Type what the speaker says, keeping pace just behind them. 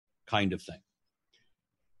kind of thing.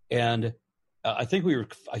 And I think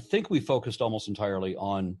we focused almost entirely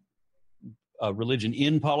on religion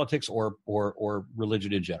in politics or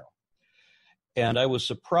religion in general. And I was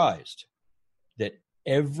surprised that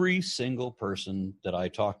every single person that I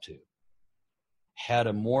talked to had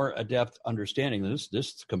a more adept understanding.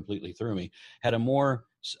 This completely threw me. Had a more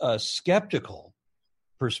skeptical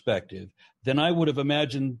perspective than I would have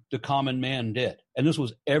imagined the common man did. And this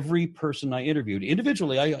was every person I interviewed.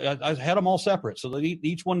 Individually, I had them all separate so that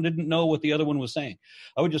each one didn't know what the other one was saying.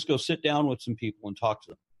 I would just go sit down with some people and talk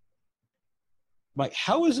to them. Like,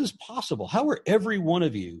 how is this possible? How are every one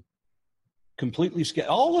of you completely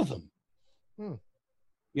skeptical? All of them.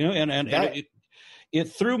 You know, and it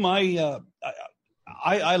threw my...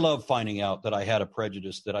 I love finding out that I had a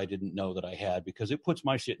prejudice that I didn't know that I had, because it puts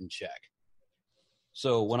my shit in check.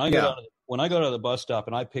 So when I go to the bus stop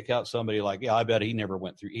and I pick out somebody like, I bet he never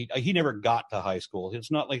went through, he never got to high school.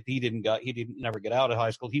 It's not like he didn't never get out of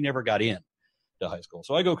high school. He never got in to high school.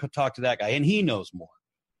 So I go talk to that guy, and he knows more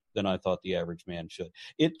than I thought the average man should.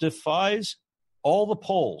 It defies all the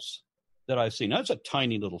polls that I've seen. That's a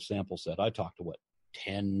tiny little sample set. I talked to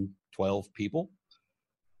 10, 12 people,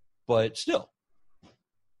 but still.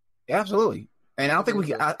 Absolutely. And I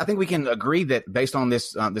think we can agree that based on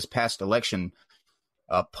this past election,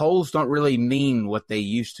 polls don't really mean what they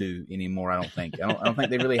used to anymore. I don't think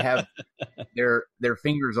they really have their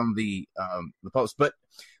fingers on the polls. But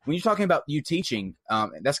when you're talking about you teaching,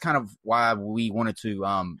 that's kind of why we wanted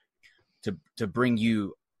to bring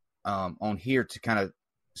you on here to kind of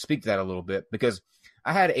speak to that a little bit, because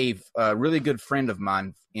I had a really good friend of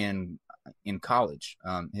mine in college.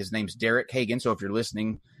 His name's Derek Hagan. So if you're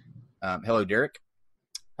listening, hello, Derek.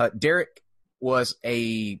 Derek was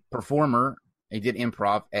a performer. He did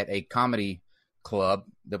improv at a comedy club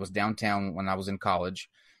that was downtown when I was in college.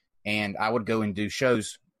 And I would go and do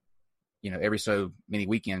shows, every so many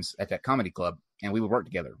weekends at that comedy club, and we would work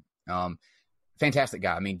together. Fantastic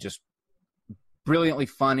guy. I mean, just brilliantly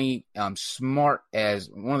funny, smart as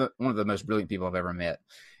one of the most brilliant people I've ever met.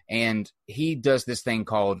 And he does this thing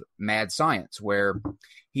called mad science, where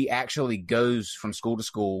he actually goes from school to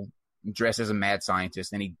school, dressed as a mad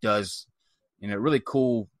scientist, and he does, really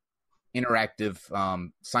cool interactive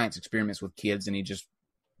science experiments with kids, and he just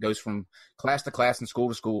goes from class to class and school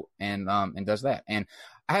to school and does that. And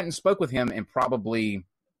I hadn't spoke with him in probably,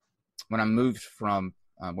 when I moved from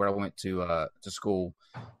where I went to school,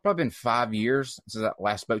 probably been 5 years since I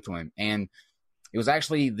last spoke to him. And it was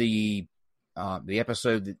actually the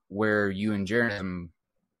episode where you and Jaron,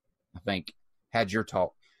 I think, had your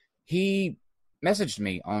talk. He messaged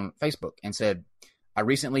me on Facebook and said, I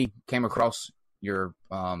recently came across your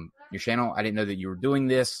channel. I didn't know that you were doing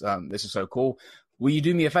this. This is so cool. Will you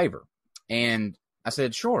do me a favor? And I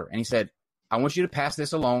said, sure. And he said, I want you to pass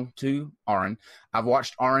this along to Aron. I've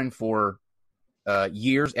watched Aron for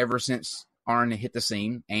years, ever since Aron hit the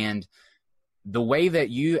scene. And the way that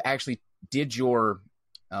you actually did your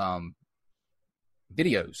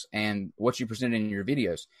videos and what you presented in your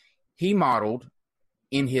videos, he modeled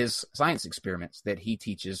in his science experiments that he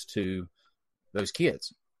teaches to those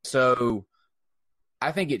kids. So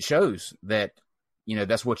I think it shows that,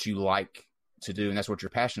 that's what you like to do and that's what you're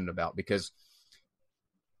passionate about, because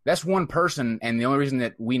that's one person. And the only reason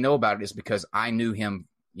that we know about it is because I knew him,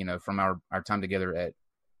 from our time together at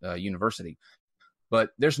university.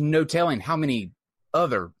 But there's no telling how many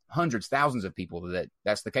other hundreds, thousands of people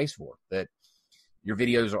that's the case for, that your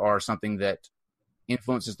videos are something that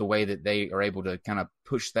influences the way that they are able to kind of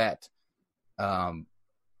push that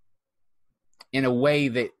in a way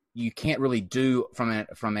that you can't really do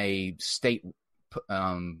from a state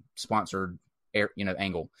sponsored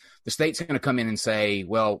angle. The state's going to come in and say,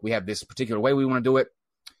 well, we have this particular way we want to do it.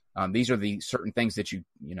 These are the certain things that you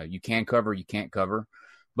can cover, you can't cover.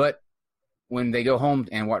 But when they go home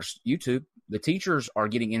and watch YouTube, the teachers are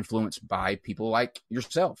getting influenced by people like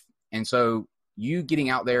yourself. And so you getting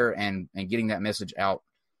out there and getting that message out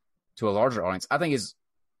to a larger audience, I think is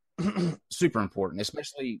super important,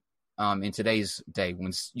 especially in today's day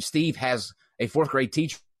when Steve has a fourth grade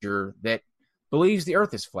teacher that believes the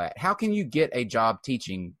earth is flat. How can you get a job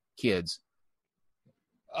teaching kids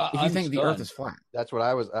if you think the earth is flat? That's what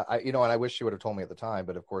I was, and I wish she would have told me at the time,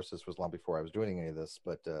 but of course this was long before I was doing any of this.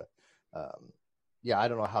 But I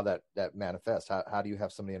don't know how that manifests. How do you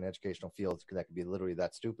have somebody in an educational field that could be literally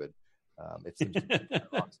that stupid? It seems to be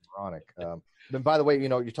ironic. But by the way,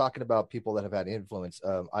 you're talking about people that have had influence.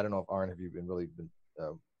 I don't know if Aron, have you been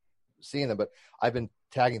seeing them, but I've been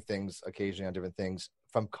tagging things occasionally on different things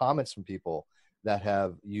from comments from people that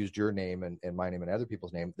have used your name and my name and other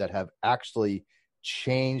people's name that have actually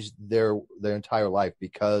changed their entire life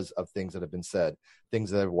because of things that have been said,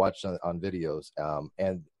 things that I've watched on videos.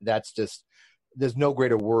 And that's just, there's no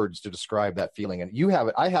greater words to describe that feeling. And you have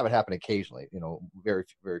it, I have it happen occasionally, you know, very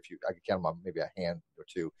few, I can count them on maybe a hand or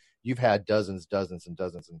two. You've had dozens and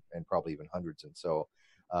dozens and probably even hundreds. And so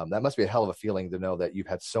that must be a hell of a feeling to know that you've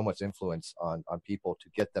had so much influence on people to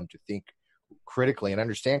get them to think critically and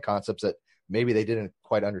understand concepts that maybe they didn't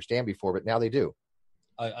quite understand before, but now they do.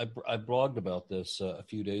 I blogged about this a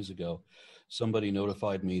few days ago. Somebody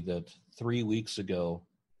notified me that 3 weeks ago,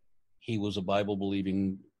 he was a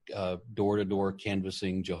Bible-believing, door-to-door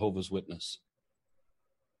canvassing Jehovah's Witness.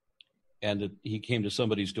 And he came to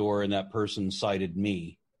somebody's door, and that person cited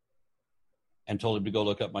me and told him to go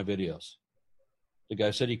look up my videos. The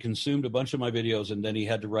guy said he consumed a bunch of my videos, and then he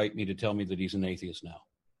had to write me to tell me that he's an atheist now.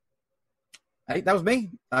 Hey, that was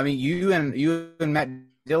me. I mean, you and Matt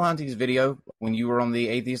Dillahunty's video when you were on the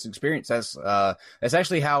Atheist Experience. That's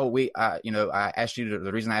actually how I asked you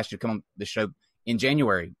the reason I asked you to come on the show in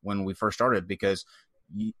January when we first started, because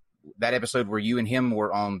that episode where you and him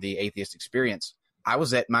were on the Atheist Experience, I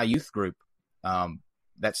was at my youth group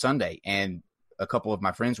that Sunday, and a couple of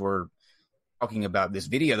my friends were talking about this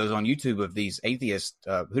video that was on YouTube of these atheists.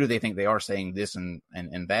 Who do they think they are, saying this and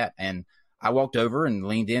that? And I walked over and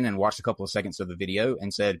leaned in and watched a couple of seconds of the video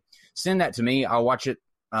and said, send that to me. I'll watch it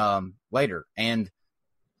later. And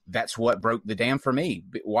that's what broke the dam for me,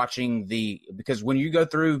 because when you go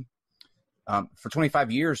through, for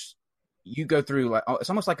 25 years, you go through, like, it's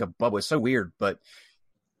almost like a bubble. It's so weird, but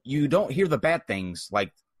you don't hear the bad things.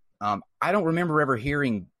 Like, I don't remember ever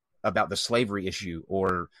hearing about the slavery issue,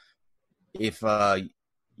 or if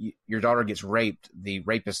your daughter gets raped, the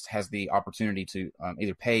rapist has the opportunity to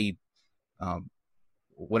either pay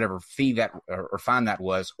whatever fee that or fine that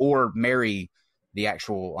was, or marry the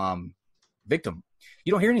actual victim.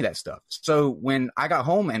 You don't hear any of that stuff. So when I got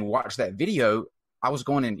home and watched that video, I was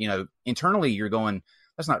going, and internally you're going,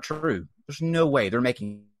 that's not true. There's no way they're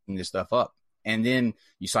making this stuff up. And then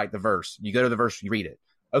you cite the verse, you go to the verse, you read it.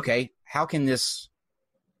 Okay, how can this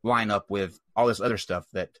line up with all this other stuff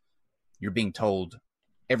that you're being told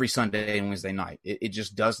every Sunday and Wednesday night? It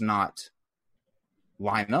just does not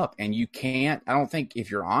line up. And you can't, I don't think,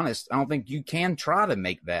 if you're honest, I don't think you can try to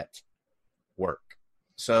make that work.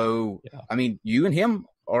 So, yeah. I mean, you and him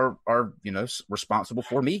are responsible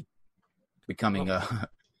for me becoming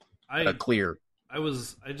clear.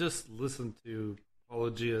 I just listened to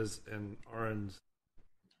Apologia's and Aron's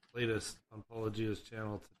latest on Apologia's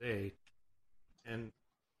channel today, and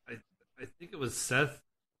I think it was Seth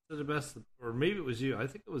said the best, or maybe it was you. I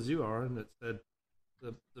think it was you, Aron, that said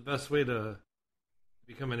the best way to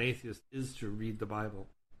become an atheist is to read the Bible.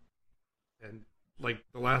 And like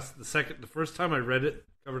the first time I read it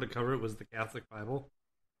cover to cover, it was the Catholic Bible,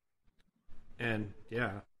 and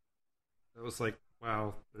yeah, it was like,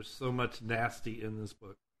 wow, there's so much nasty in this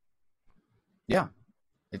book. Yeah,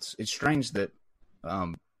 it's strange that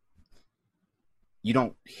you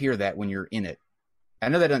don't hear that when you're in it. I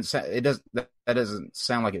know that doesn't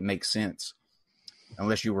sound like it makes sense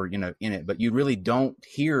unless you were in it, but you really don't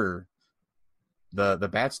hear the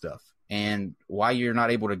bad stuff, and why you're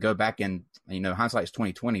not able to go back and hindsight's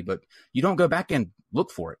 20/20, but you don't go back and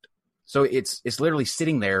look for it. So it's literally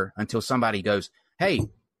sitting there until somebody goes, hey,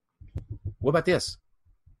 what about this?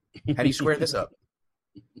 How do you square this up?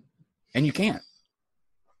 And you can't.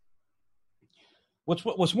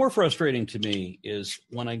 What's more frustrating to me is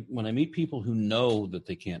when I meet people who know that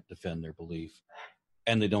they can't defend their belief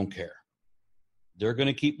and they don't care. They're going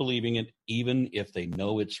to keep believing it even if they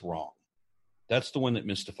know it's wrong. That's the one that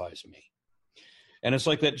mystifies me. And it's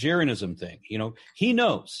like that Jeranism thing. He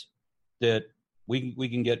knows that we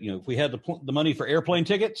can get, if we had the money for airplane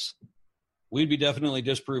tickets, we'd be definitely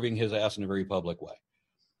disproving his ass in a very public way.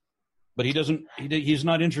 But he's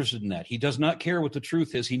not interested in that. He does not care what the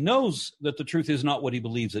truth is. He knows that the truth is not what he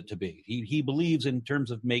believes it to be. He believes in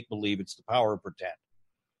terms of make-believe. It's the power of pretend.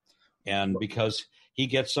 And because he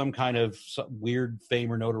gets some kind of weird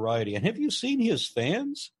fame or notoriety. And have you seen his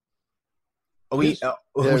fans? We see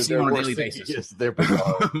them on a daily basis. Yes, they're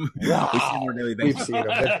bizarre. Wow. We see them on a daily basis. We've seen them.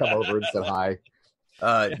 They've come over and said hi.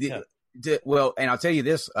 Well, and I'll tell you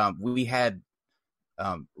this. We had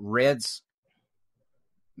Reds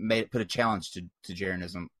put a challenge to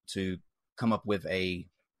Jeranism to come up with a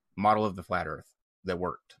model of the flat Earth that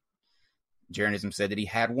worked. Jeranism said that he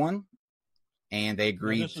had one, and they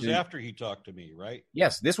agreed. This was after he talked to me, right?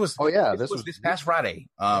 Yes, this was. Oh yeah, this was this past Friday.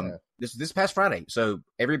 This past Friday. So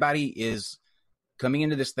everybody is coming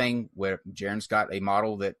into this thing where Jaron's got a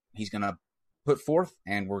model that he's going to put forth,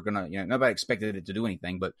 and we're going to, nobody expected it to do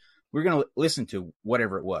anything, but we're going to listen to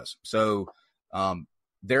whatever it was. So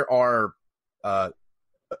There are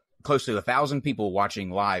close to 1,000 people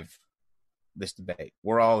watching live this debate.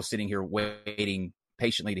 We're all sitting here waiting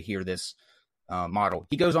patiently to hear this model.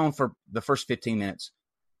 He goes on for the first 15 minutes.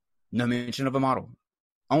 No mention of a model.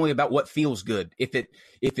 Only about what feels good. If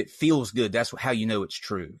it feels good, that's how you know it's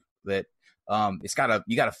true. That you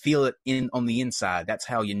gotta feel it on the inside. That's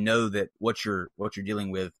how you know that what you're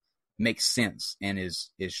dealing with makes sense and is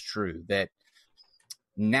true. That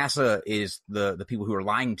NASA is the people who are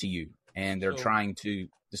lying to you and they're trying to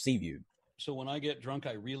deceive you. So when I get drunk,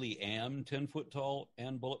 I really am 10 foot tall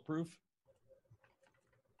and bulletproof?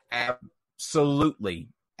 Absolutely.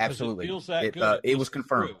 It feels that good. It was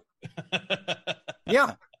confirmed.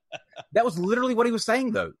 Yeah. That was literally what he was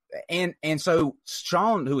saying, though. And so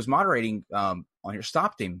Sean, who was moderating on here,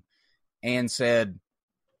 stopped him and said,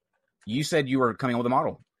 "You said you were coming up with a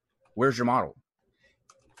model. Where's your model?"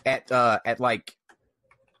 At like,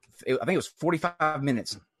 I think it was 45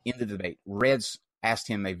 minutes into the debate, Reds asked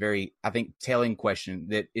him a very, I think, telling question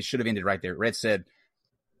that it should have ended right there. Red said,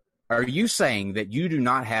 "Are you saying that you do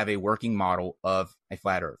not have a working model of a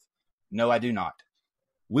flat Earth?" "No, I do not."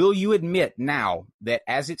 "Will you admit now that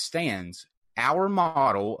as it stands, our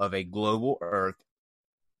model of a global Earth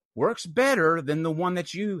works better than the one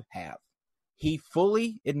that you have?" He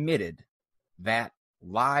fully admitted that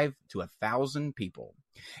live to 1,000 people.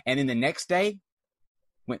 And then the next day,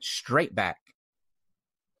 went straight back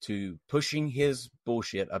to pushing his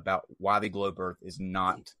bullshit about why the globe Earth is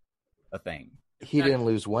not a thing. He didn't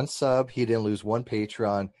lose one sub. He didn't lose one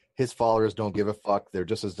Patreon. His followers don't give a fuck. They're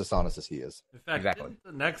just as dishonest as he is. In fact, didn't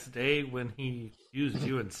the next day when he accused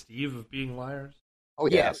you and Steve of being liars? Oh,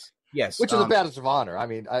 yeah. Yes. Which is a badge of honor. I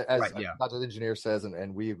mean, as Dr. the Engineer says,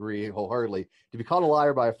 and we agree wholeheartedly, to be called a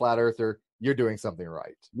liar by a flat earther, you're doing something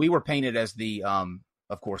right. We were painted as the,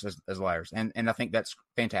 of course, as liars. And I think that's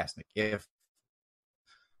fantastic. If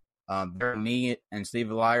me and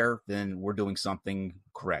Steve a liar, then we're doing something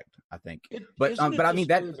correct, I think. But I mean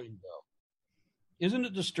that. Isn't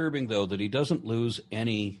it disturbing though that he doesn't lose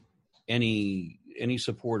any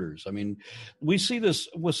supporters? I mean, we see this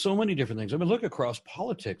with so many different things. I mean, look across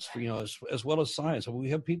politics, as well as science. I mean,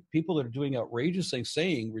 we have people that are doing outrageous things,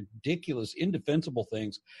 saying ridiculous, indefensible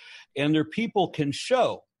things, and their people can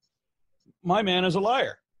show, my man is a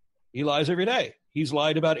liar. He lies every day. He's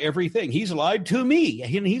lied about everything. He's lied to me,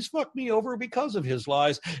 and he's fucked me over because of his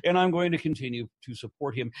lies, and I'm going to continue to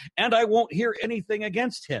support him, and I won't hear anything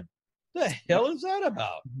against him. The hell is that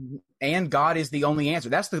about? And God is the only answer.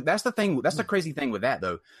 That's the thing. That's the crazy thing with that,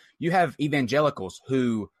 though. You have evangelicals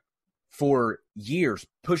who, for years,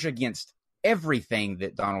 push against everything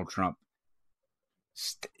that Donald Trump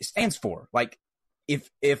stands for. Like,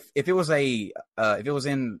 if it was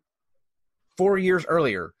in 4 years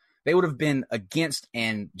earlier, they would have been against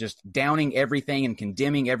and just downing everything and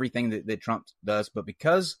condemning everything that Trump does. But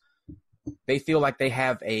because they feel like they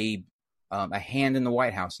have a hand in the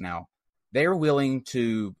White House now, they're willing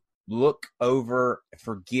to look over,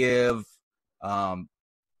 forgive,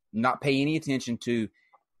 not pay any attention to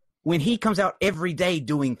when he comes out every day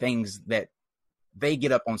doing things that they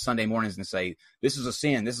get up on Sunday mornings and say, this is a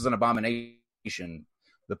sin, this is an abomination.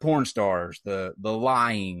 The porn stars, the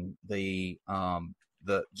lying, the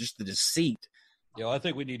deceit. Yeah, I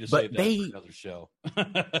think we need to save that for another show.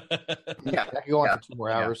 Yeah, that could go on for 2 more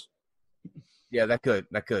hours. Yeah, that could.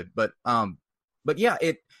 But yeah,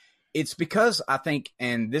 it's because I think,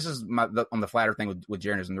 and this is on the flatter thing with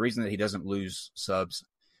Jeranism, the reason that he doesn't lose subs,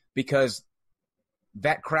 because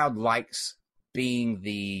that crowd likes being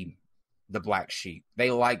the black sheep. They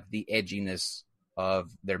like the edginess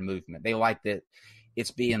of their movement. They like that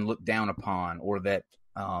it's being looked down upon, or that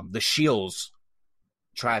the shills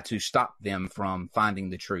try to stop them from finding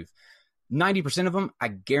the truth. 90% of them, I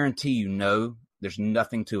guarantee you know, there's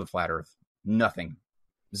nothing to a flat earth. Nothing.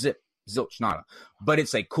 Zip. Zilch, nada. But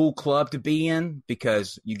it's a cool club to be in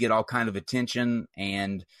because you get all kind of attention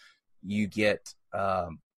and you get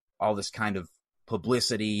all this kind of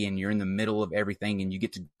publicity, and you're in the middle of everything, and you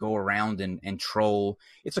get to go around and troll.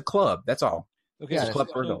 It's a club. That's all. Okay, it's a club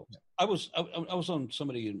for adults. I was on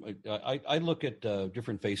somebody. I look at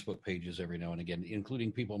different Facebook pages every now and again,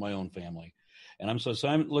 including people in my own family, and I'm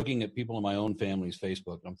looking at people in my own family's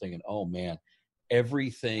Facebook, and I'm thinking, oh man,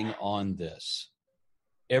 everything on this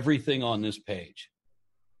page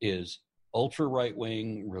is ultra right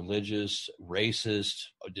wing, religious, racist.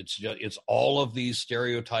 It's all of these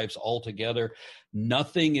stereotypes all together.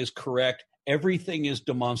 Nothing is correct. Everything is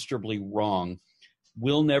demonstrably wrong.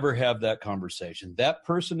 We'll never have that conversation. That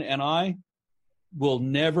person and I will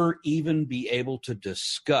never even be able to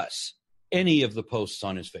discuss any of the posts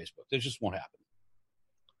on his Facebook. It just won't happen.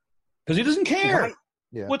 because he doesn't care Right.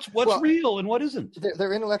 Yeah. what's Well, real and what isn't.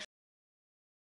 They're intellectual